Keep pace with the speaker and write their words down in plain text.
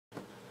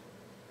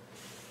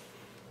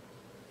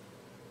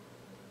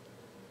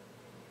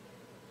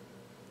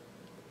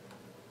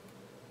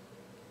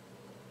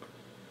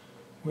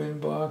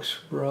Winbox,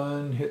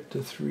 run, hit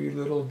the three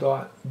little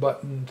dot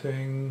button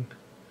thing,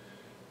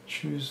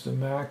 choose the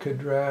MAC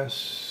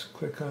address,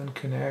 click on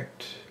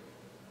connect.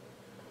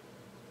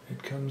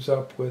 It comes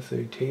up with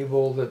a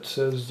table that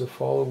says the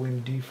following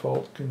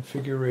default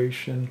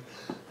configuration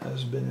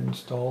has been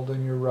installed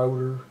on your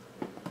router.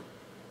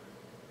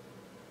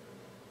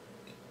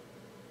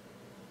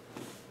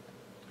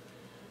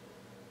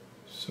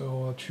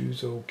 So I'll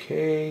choose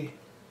OK,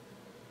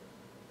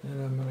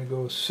 and I'm going to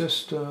go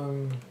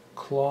System,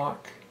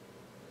 Clock,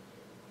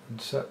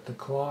 and set the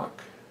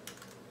clock.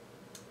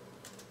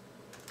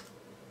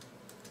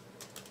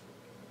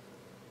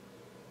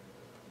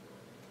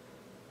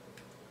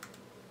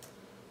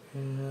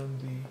 And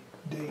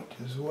the date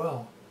as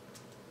well.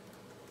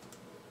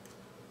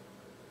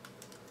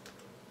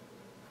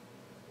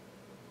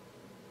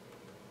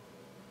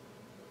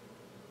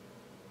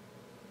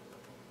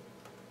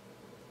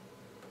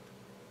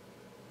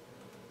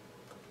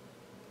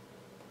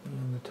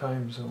 And the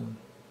time zone.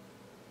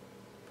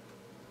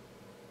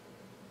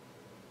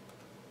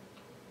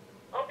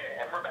 Okay,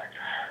 and we're back.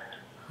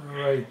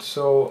 Alright,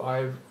 so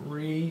I've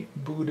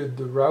rebooted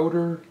the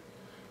router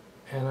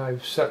and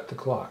I've set the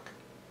clock.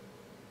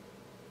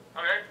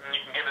 Okay, and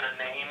you can give it a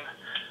name.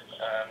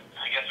 I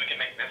guess we can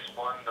make this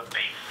one the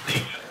base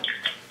station.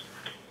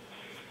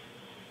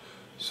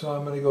 So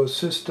I'm going to go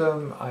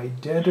System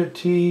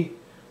Identity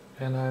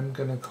and I'm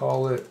going to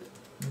call it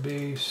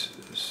Base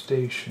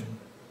Station.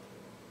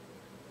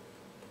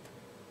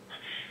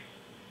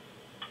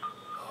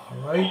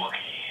 Alright.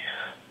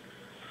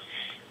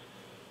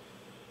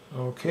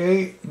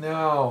 Okay,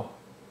 now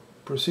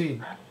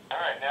proceed.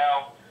 Alright,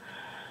 now,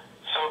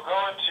 so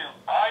go into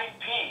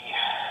IP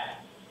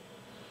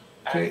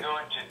and go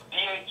into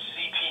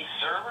DHCP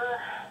server,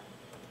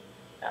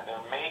 and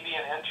there may be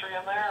an entry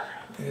in there.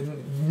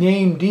 And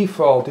name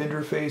default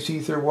interface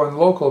ether1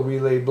 local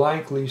relay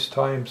blank lease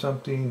time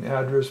something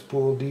address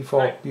pool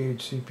default Right.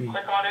 DHCP.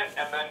 Click on it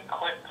and then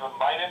click the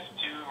minus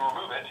to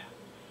remove it.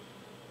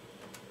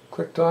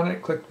 Clicked on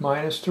it, clicked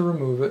minus to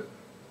remove it.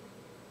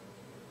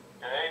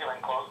 Okay, and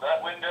then close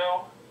that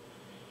window.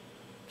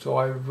 So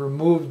I've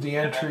removed the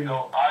entry. And then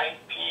go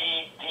IP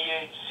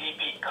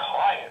DHCP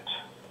client.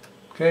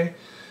 Okay.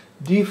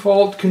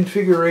 Default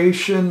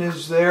configuration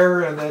is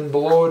there, and then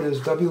below it is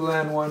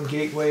WLAN 1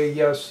 gateway,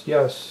 yes,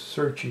 yes,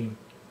 searching.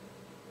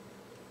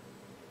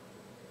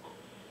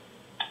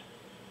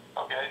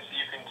 Okay, so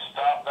you can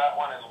stop that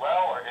one as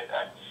well, or hit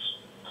X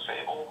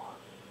disable.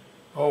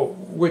 Oh,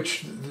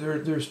 which,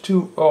 there's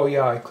two, oh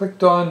yeah, I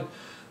clicked on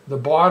the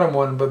bottom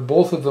one, but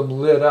both of them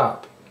lit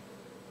up.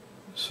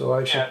 So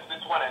I should, Yeah,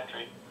 it's one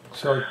entry.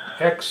 so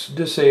X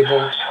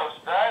disable. Close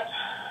that.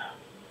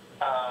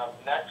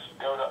 Next,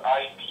 go to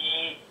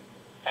IP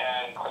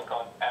and click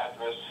on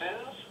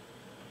addresses.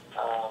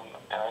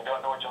 And I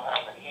don't know what you'll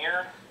have in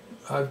here.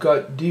 I've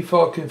got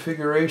default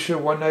configuration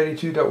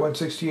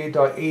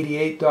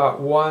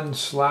 192.168.88.1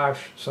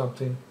 /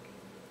 something.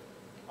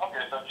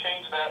 Okay, so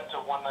change that to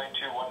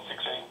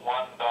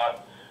 192.168.1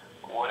 dot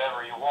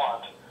whatever you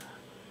want,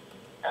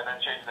 and then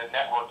change the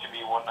network to be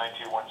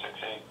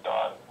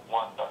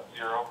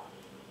 192.168.1.0.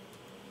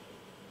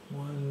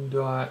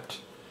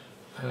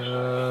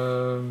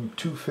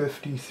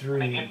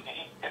 1.253. And the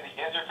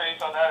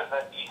interface on that, is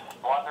that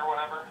Ether1 or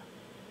whatever?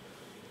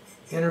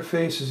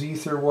 Interface is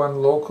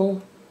ether1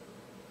 local.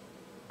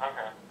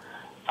 Okay.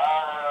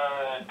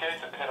 Okay,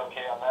 so hit OK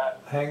on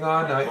that. Hang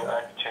on, Go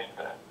back and change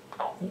that.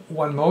 Oh.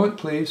 one moment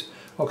please.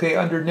 Okay,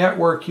 under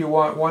network you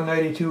want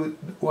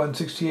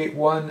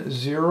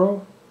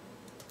 192.168.1.0.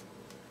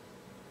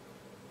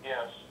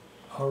 Yes.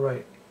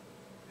 Alright.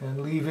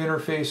 And leave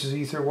interface as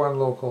ether1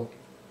 local.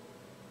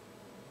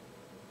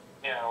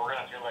 Yeah, we're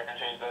going to see if I can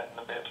change that in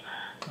a bit.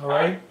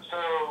 Alright. So,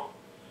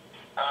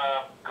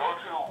 go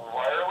to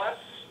wireless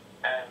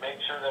and make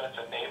sure that it's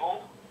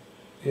enabled.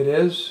 It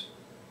is.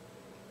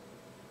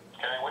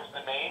 Okay, what's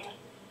the name?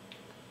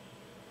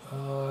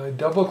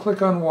 Double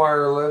click on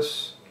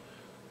wireless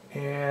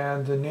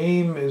and the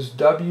name is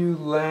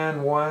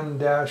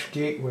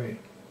WLAN1-gateway.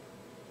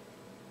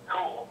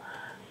 Cool.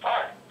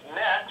 Alright,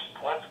 next,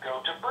 let's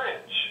go to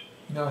bridge.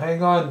 Now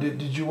hang on,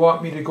 did you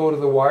want me to go to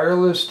the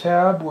wireless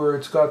tab where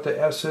it's got the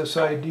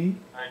SSID?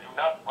 I do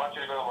not want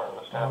you to go to the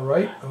wireless tab.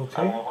 Alright,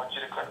 okay. I want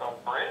you to click on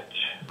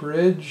bridge.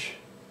 Bridge.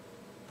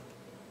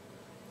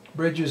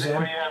 Bridge is What do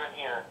you have in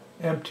here?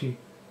 empty.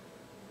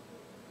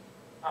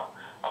 Oh,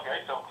 okay,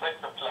 so click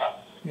the plus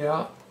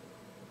Yeah.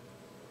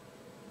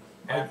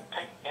 and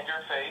pick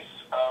interface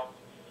of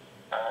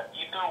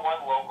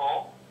Ether1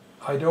 local.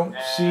 I don't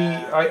see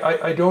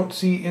I don't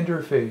see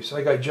interface.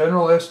 I got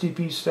general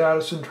SDP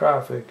status and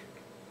traffic.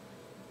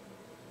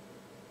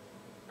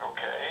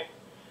 Okay.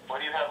 What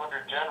do you have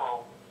under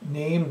general?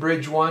 Name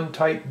bridge 1,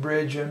 type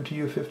bridge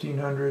MTU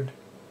 1500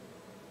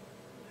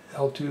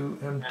 L2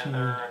 And MTU. there's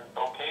an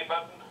OK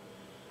button.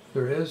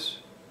 There is.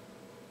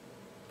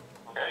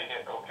 Okay,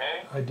 hit OK.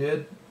 I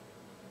did.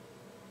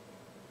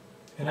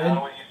 And Now then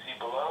what you see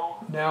below.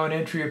 now an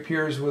entry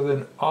appears with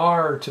an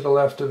R to the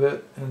left of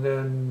it, and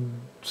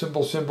then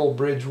symbol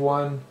bridge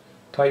 1,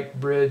 type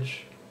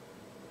bridge.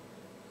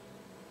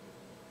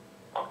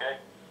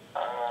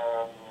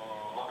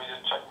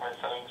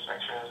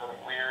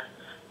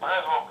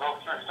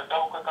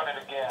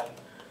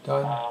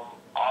 Done.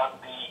 On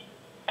the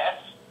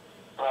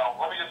well,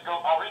 let me just go,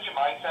 I'll read you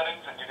my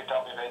settings and you can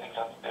tell me if anything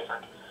sounds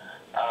different.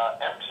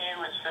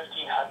 MTU is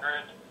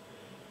 1500,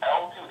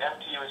 L2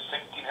 MTU is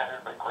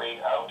 1600 but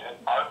grayed out, and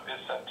ARP is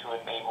set to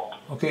enabled.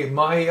 Okay,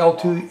 my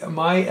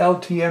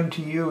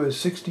LTMTU is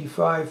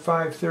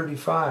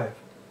 65,535.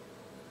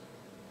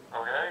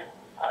 Okay,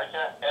 I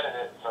can't edit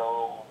it,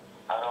 so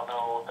I don't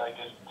know if I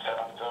just set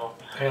on its own.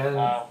 And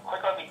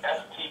click on the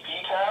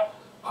STP tab.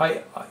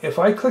 if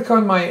I click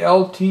on my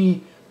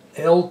L2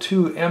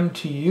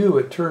 MTU,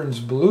 it turns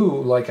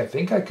blue. Like, I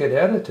think I could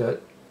edit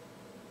it.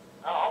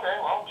 Oh, okay.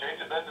 Well,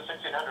 change it then to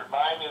 1600.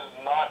 Mine is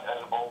not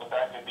editable, but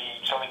that could be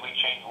something we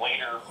change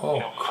later. Oh,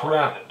 you know,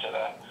 crap. to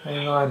that.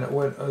 Hang on.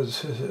 As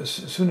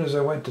soon as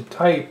I went to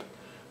type,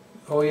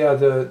 oh yeah,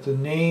 the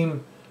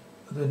name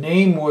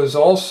was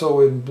also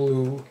in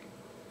blue.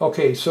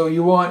 Okay, so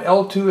you want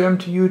L2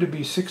 MTU to be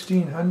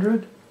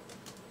 1600?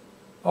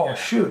 Oh, yeah.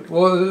 Shoot.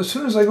 Well, as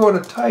soon as I go to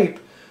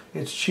type,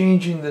 it's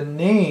changing the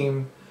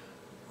name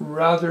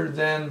rather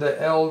than the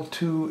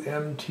L2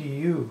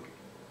 MTU.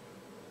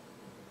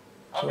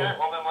 Okay,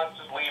 well then let's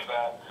just leave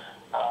that.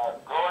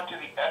 Go into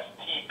the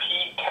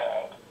STP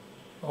tab.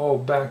 Oh,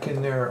 back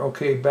in there.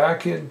 Okay,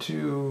 back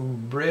into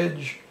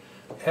Bridge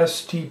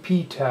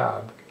STP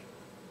tab.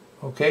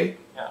 Okay?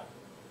 Yeah.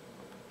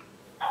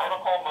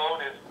 Protocol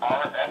mode is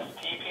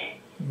RSTP.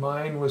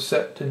 Mine was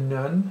set to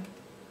none.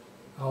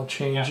 I'll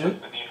change it.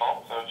 That's the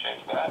default, so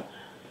change that.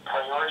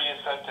 Priority is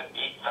set to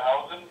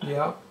 8000.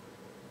 Yeah.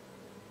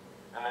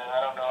 And then,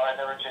 I don't know, I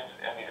never changed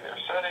any of their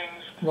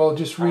settings. Well,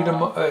 just read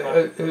them.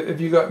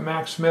 If you got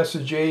max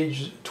message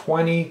age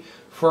 20,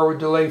 forward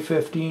delay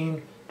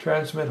 15,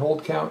 transmit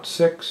hold count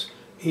 6,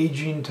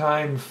 aging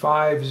time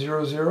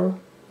 500?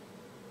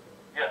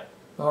 Yeah.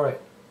 All right.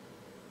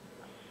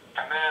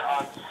 And then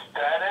on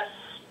status,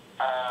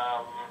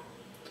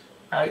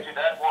 actually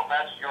that won't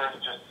match yours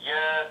just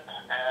yet,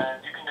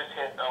 and you can just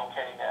hit OK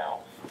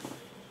now.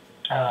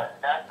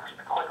 Next,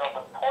 click on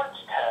the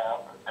ports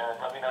tab,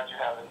 and let me know what you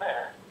have in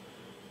there.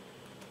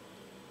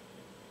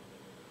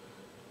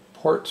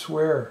 Ports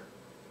where?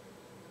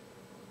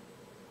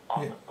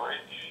 On the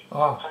bridge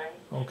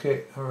thing.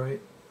 Okay, all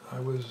right. I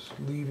was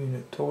leaving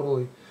it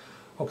totally.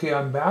 Okay,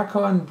 I'm back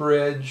on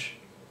bridge.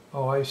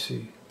 Oh, I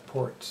see.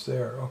 Ports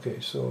there. Okay,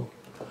 so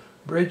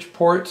bridge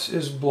ports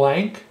is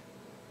blank.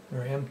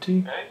 They're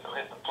empty. Okay, so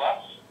hit the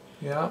plus.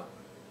 Yeah.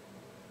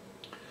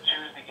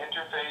 Choose the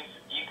interface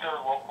Ether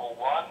Local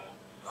 1.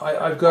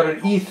 I've got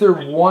an Ether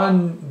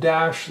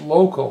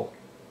 1-local.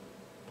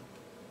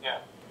 Yeah.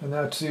 And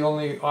that's the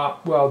only,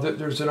 well,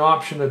 there's an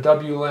option, a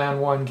WLAN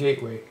 1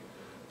 gateway.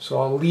 So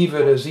I'll leave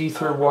it as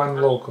Ether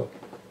 1 local.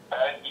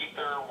 Add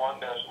Ether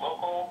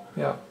 1-local.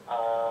 Yeah.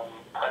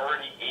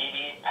 Priority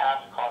 80,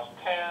 pass cost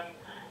 10.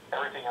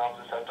 Everything else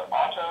is set to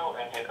auto,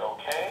 and hit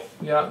OK.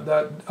 Yeah,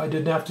 that I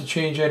didn't have to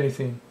change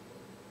anything.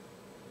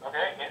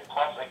 Okay, hit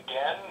plus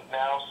again.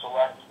 Now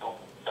select the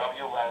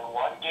WLAN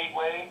 1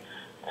 gateway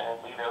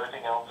and leave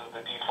everything else as the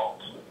default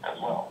as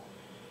well.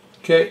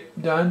 Okay,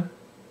 done.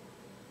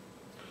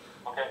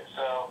 Okay,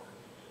 so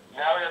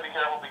now we gotta be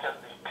careful because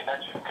the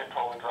connection could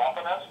totally drop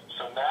on us.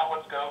 So now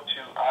let's go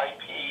to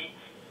IP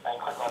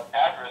and click on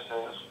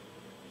addresses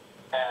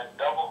and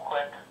double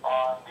click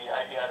on the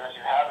IP address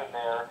you have in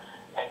there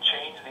and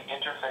change the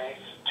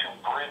interface to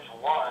bridge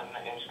 1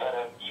 instead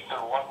of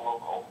Ether 1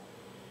 local.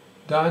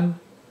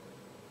 Done.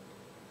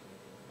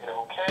 Hit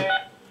OK.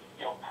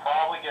 You'll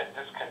probably get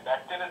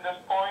disconnected at this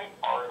point,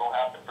 or it'll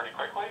happen pretty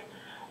quickly.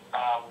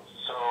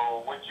 So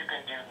what you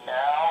can do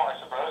now, I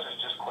suppose,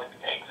 is just click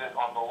exit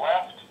on the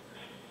left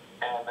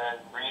and then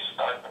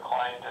restart the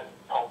client, and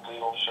hopefully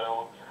it'll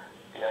show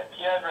the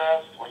IP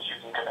address which you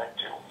can connect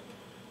to.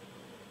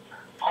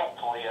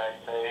 Hopefully, I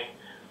say,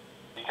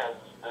 because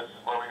this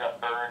is where we got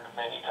burned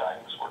many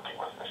times working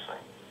with this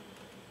thing.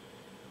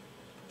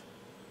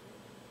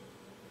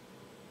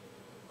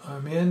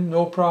 I'm in,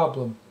 no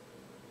problem.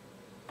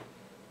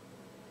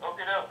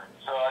 Okie doke.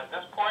 So at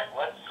this point,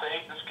 let's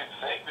save this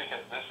config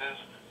because this is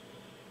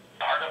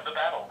part of the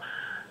battle.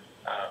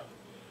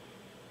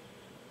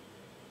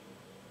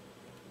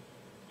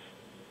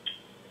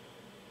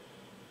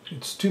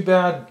 It's too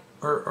bad,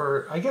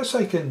 or I guess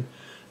I can,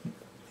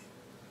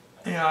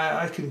 yeah,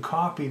 I can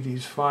copy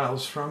these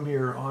files from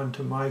here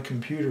onto my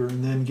computer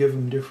and then give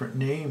them different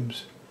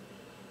names.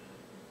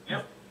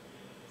 Yep.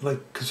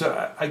 Like, because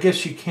I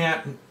guess you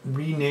can't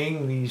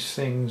rename these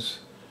things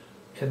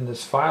in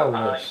this file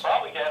list. You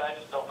probably can, I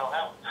just don't know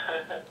how.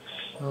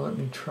 Well, let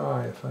me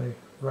try. If I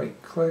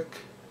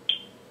right-click,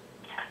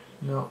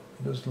 no,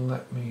 it doesn't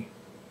let me.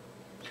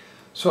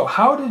 So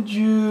how did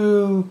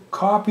you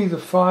copy the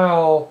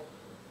file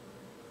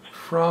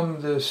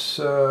from this?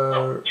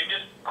 So you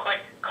just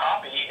click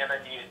copy, and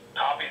then you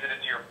copies it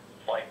into your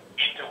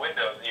into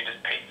Windows, and you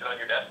just paste it on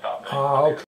your desktop. Okay.